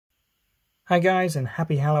Hi guys, and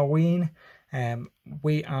happy Halloween.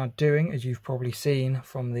 We are doing, as you've probably seen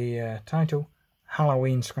from the title,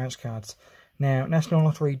 Halloween scratch cards. Now, National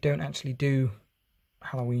Lottery don't actually do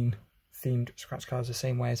Halloween themed scratch cards the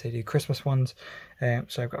same way as they do Christmas ones.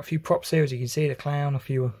 So I've got a few props here, as you can see, the clown, a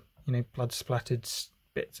few blood splattered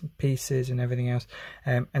bits and pieces and everything else.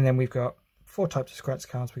 And then we've got 4 types of scratch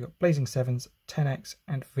cards. We've got Blazing Sevens, 10x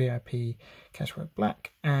and VIP, Cashback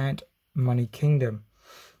Black and Money Kingdom.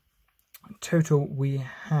 Total we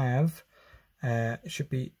have it should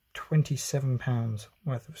be £27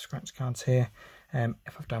 worth of scratch cards here,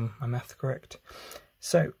 if I've done my math correct.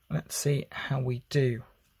 So let's see how we do.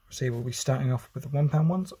 See, we'll be starting off with the £1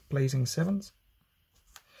 ones, Blazing Sevens.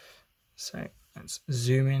 So let's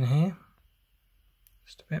zoom in here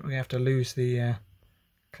just a bit. We have to lose the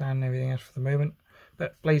clown and everything else for the moment,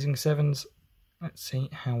 but Blazing Sevens, let's see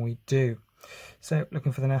how we do. So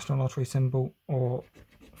looking for the National Lottery symbol or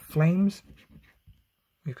flames.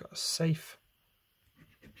 We've got a safe,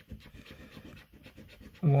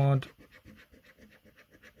 wad,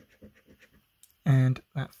 and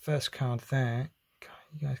that first card there. God,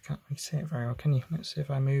 you guys can't really see it very well, can you? Let's see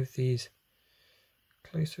if I move these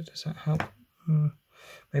closer. Does that help?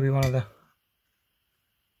 Maybe one of the...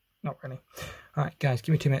 Not really. Alright guys,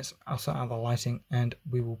 give me 2 minutes. I'll sort out the lighting and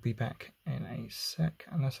we will be back in a sec,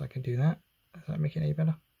 unless I can do that. Does that make it any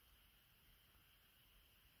better?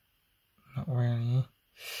 Not really.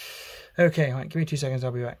 Okay, right, give me 2 seconds,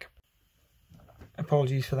 I'll be back.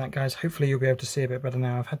 Apologies for that, guys. Hopefully you'll be able to see a bit better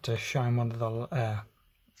now. I've had to shine one of the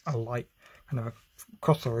a light kind of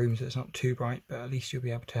across the room so it's not too bright, but at least you'll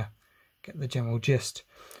be able to get the general gist.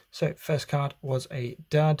 So first card was a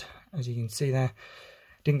dud, as you can see there.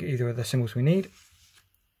 Didn't get either of the symbols we need.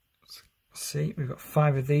 Let's see, we've got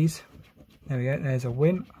 5 of these. There we go, there's a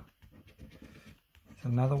win.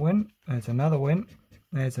 There's another win. There's another win.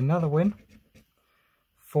 There's another win.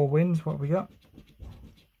 4 wins. What have we got?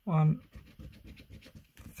 1,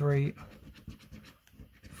 3,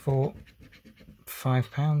 4,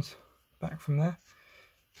 £5 back from there.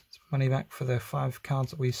 It's money back for the 5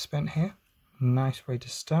 cards that we've spent here. Nice way to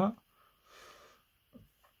start.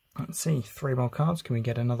 Let's see, 3 more cards. Can we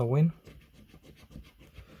get another win?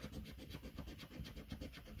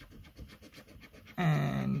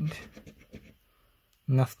 And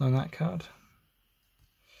nothing on that card.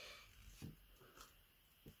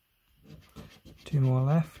 2 more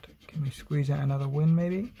left. Can we squeeze out another win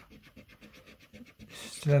maybe?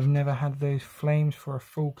 Still have never had those flames for a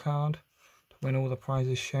full card to win all the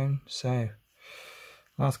prizes shown. So,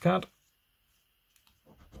 last card.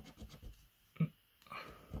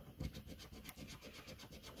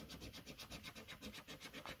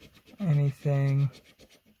 Anything?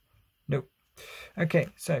 Nope. Okay,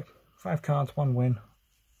 so 5 cards, 1 win.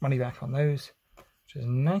 Money back on those, which is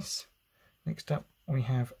nice. Next up we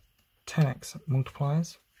have 10x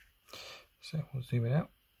multipliers. So we'll zoom it out.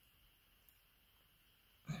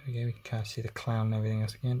 There we go, we can kind of see the clown and everything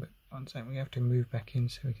else again, but one second, we have to move back in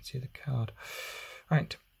so we can see the card.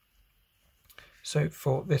 Right. So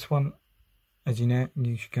for this one, as you know,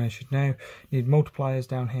 you guys should know, you need multipliers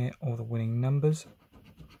down here or the winning numbers.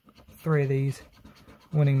 3 of these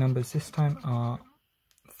winning numbers this time are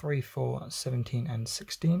 3, 4, 17 and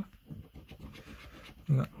 16.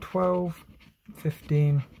 We've got 12,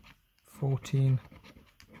 15, 14,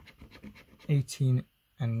 18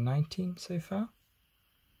 and 19 so far.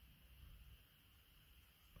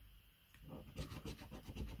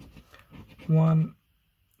 One,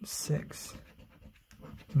 6,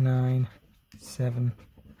 9, 7,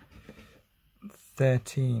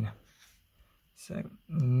 13. So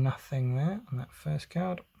nothing there on that first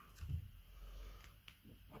card.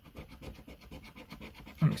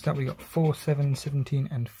 Next up we got 4, 7, 17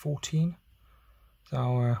 and 14. So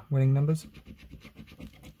our winning numbers.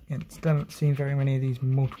 Again, still haven't seen very many of these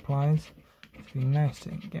multipliers. It'd be nice to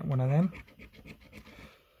get one of them.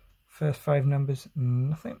 First 5 numbers,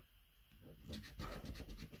 nothing.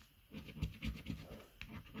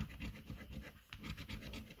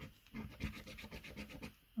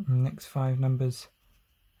 Next 5 numbers,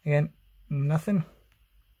 again, nothing.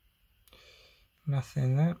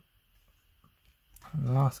 Nothing there. And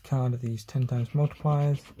the last card of these 10 times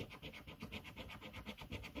multipliers.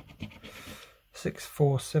 6,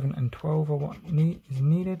 4, 7 and 12 are what is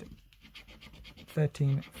needed.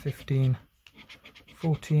 13, 15,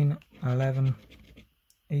 14, 11,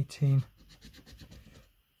 18,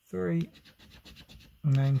 3,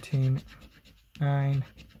 19, 9,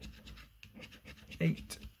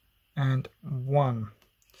 8 and 1.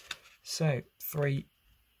 So 3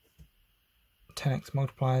 10x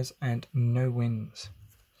multipliers and no wins.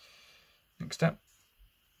 Next up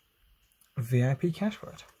VIP cash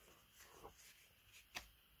word.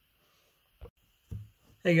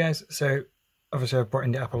 Hey guys, so obviously I've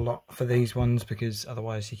brightened it up a lot for these ones because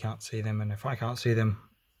otherwise you can't see them, and if I can't see them,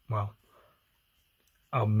 well,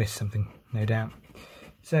 I'll miss something, no doubt.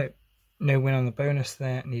 So, no win on the bonus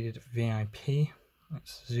there, needed VIP.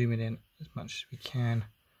 Let's zoom it in as much as we can.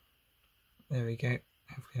 There we go,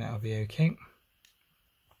 hopefully that'll be okay.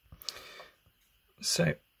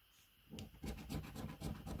 So,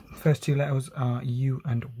 first two letters are U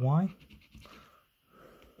and Y.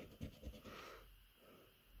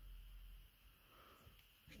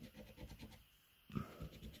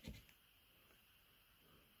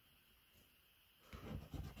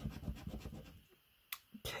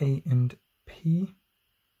 K and P.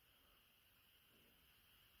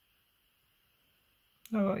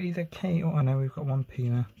 Oh, either K or, oh no, we've got one P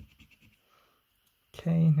now.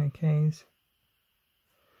 K, no Ks.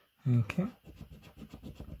 Okay.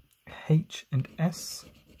 H and S.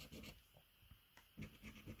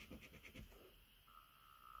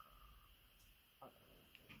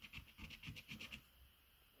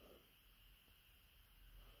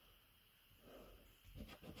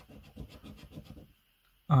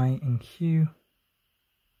 I and Q.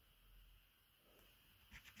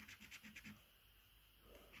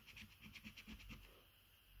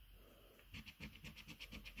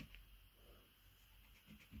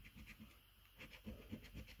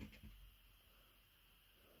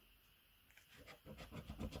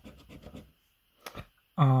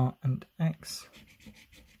 R and X.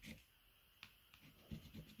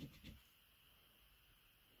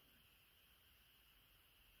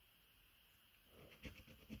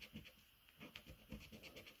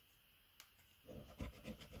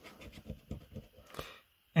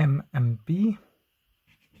 M and B.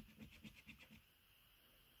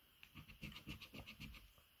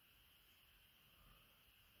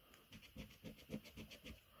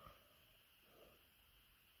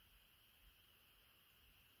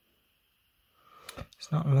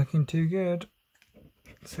 It's not looking too good.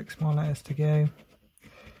 6 more letters to go.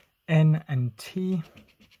 N and T.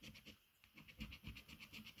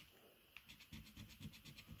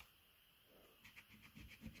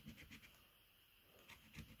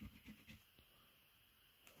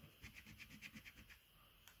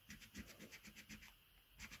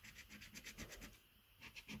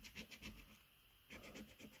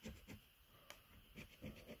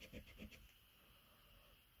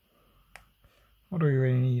 What do we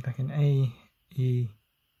really need? Like an A, E,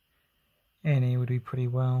 N, E would be pretty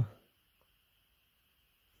well.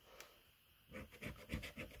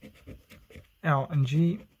 L and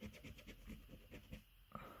G.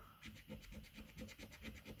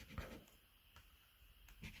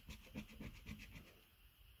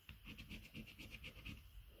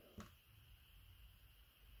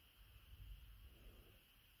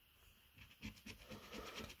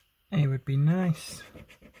 A would be nice.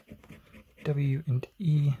 W and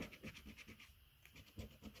E.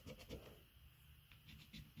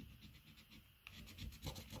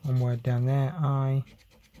 One word down there, I.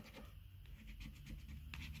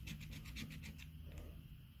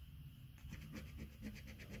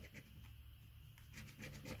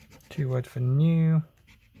 Two words for new.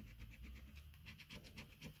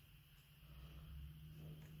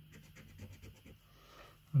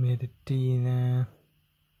 We had a D there.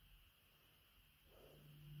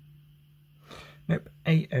 Nope,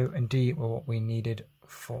 A, O and D were what we needed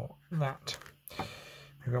for that.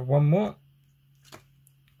 We've got one more.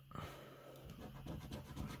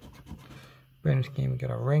 Bonus game, we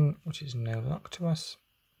got a ring, which is no luck to us.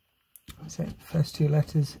 So first two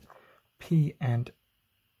letters, P and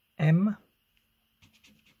M.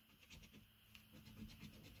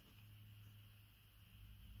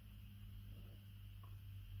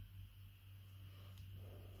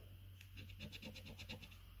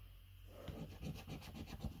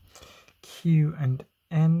 Q and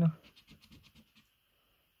N.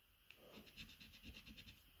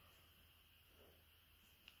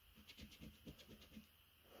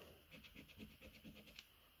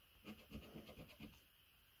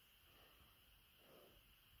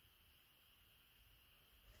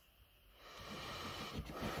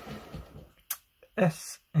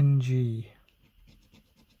 S and G.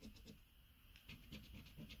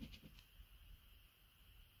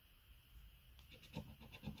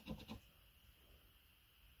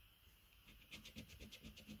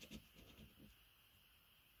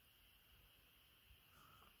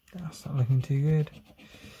 That's not looking too good.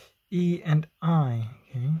 E and I.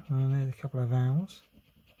 Okay, well, there's a couple of vowels.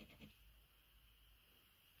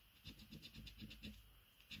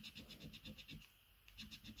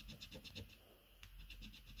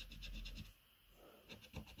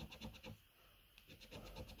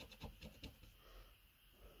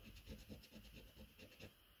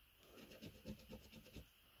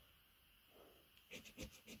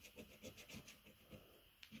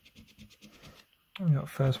 We got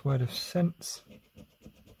first word of sense.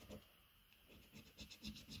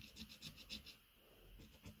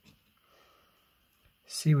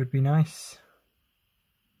 C would be nice.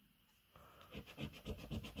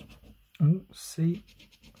 Oh, C.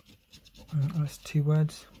 That's 2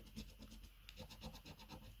 words.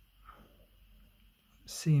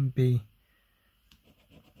 C and B.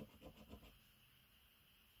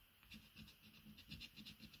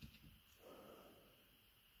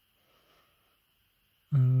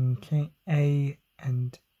 Okay, A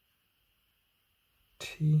and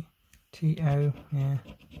T. T-O, yeah.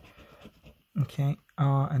 Okay,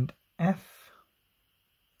 R and F.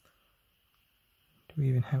 Do we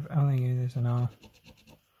even have, I think there's an R.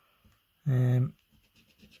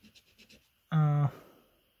 R.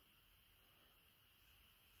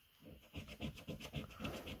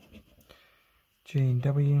 G and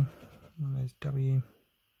W. There's W.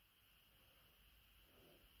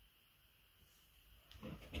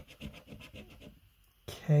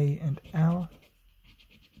 K and L.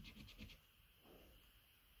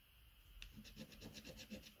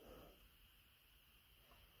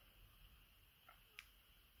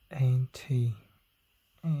 A and T.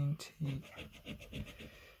 A and T.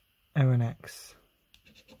 O and X.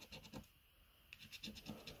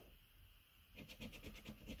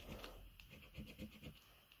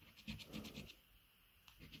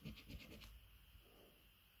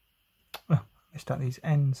 Oh, missed out these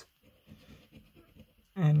N's.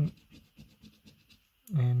 N.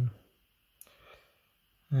 N.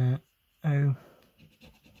 O.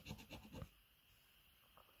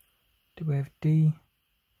 Do we have D?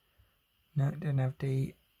 No, it didn't have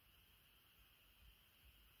D.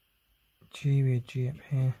 G, we had G up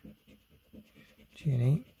here. G and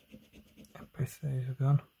E. Both of those are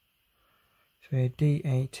gone. So we had D,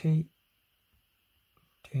 A, T.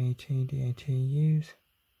 D, A, T, D, A, T, U's.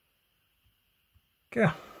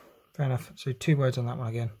 Go. Fair enough. So 2 words on that one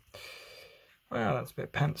again. Well, that's a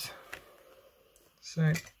bit pants.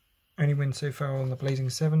 So, only win so far on the Blazing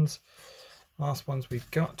Sevens. Last ones we've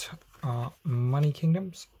got are Money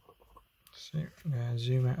Kingdoms. So, I'm going to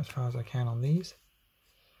zoom out as far as I can on these.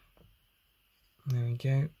 There we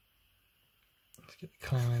go. Let's get the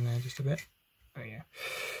clown in there just a bit. Oh yeah.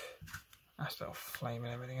 That's still flame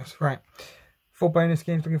and everything else. Right. 4 bonus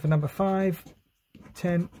games looking for number 5,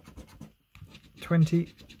 10,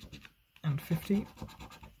 20, and 50.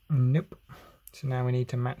 Nope. So now we need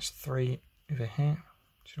to match 3 over here.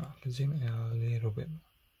 Should I have to zoom it in a little bit?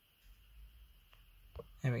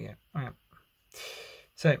 There we go. All right.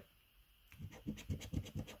 So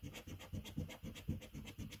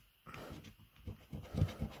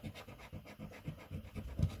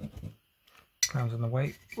clown's on the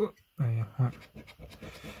way. Whoop. There you go. Right.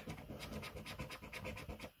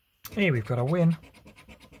 Here we've got a win.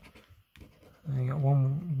 You got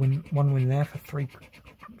one win there for 3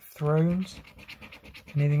 thrones.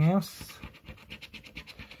 Anything else?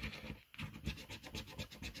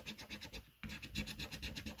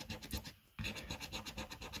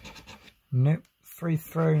 Nope. 3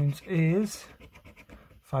 thrones is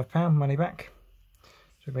 £5 money back.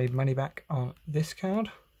 So we made money back on this card.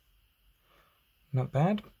 Not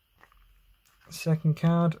bad. Second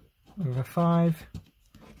card with a 5,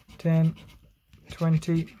 10,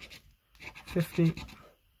 20, 50.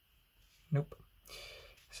 Nope.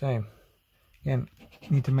 So again,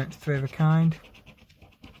 need to match 3 of a kind.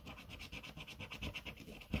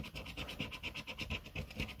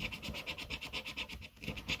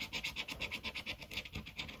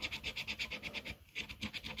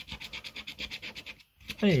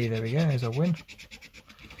 Hey, there we go, there's a win.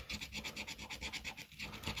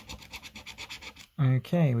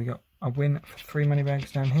 Okay, we got a win for 3 money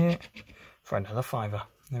bags down here for another £5.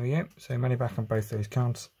 There we go. So money back on both those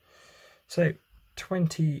cards. So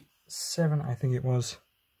 27, I think it was.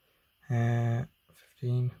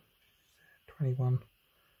 15, 21.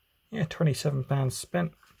 Yeah, £27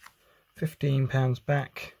 spent. £15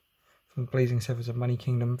 back from Blazing Sevens of Money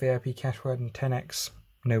Kingdom, VIP cash word and 10x.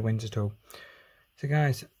 No wins at all. So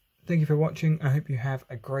guys, thank you for watching. I hope you have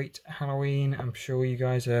a great Halloween. I'm sure you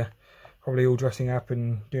guys are probably all dressing up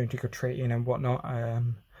and doing trick-or-treating and whatnot.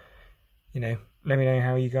 You know, let me know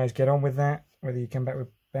how you guys get on with that, whether you come back with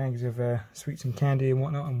bags of sweets and candy and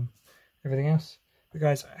whatnot and everything else. But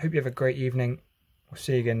guys, I hope you have a great evening. We'll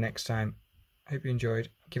see you again next time. Hope you enjoyed.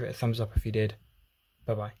 Give it a thumbs up if you did.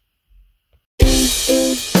 Bye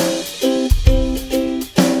bye.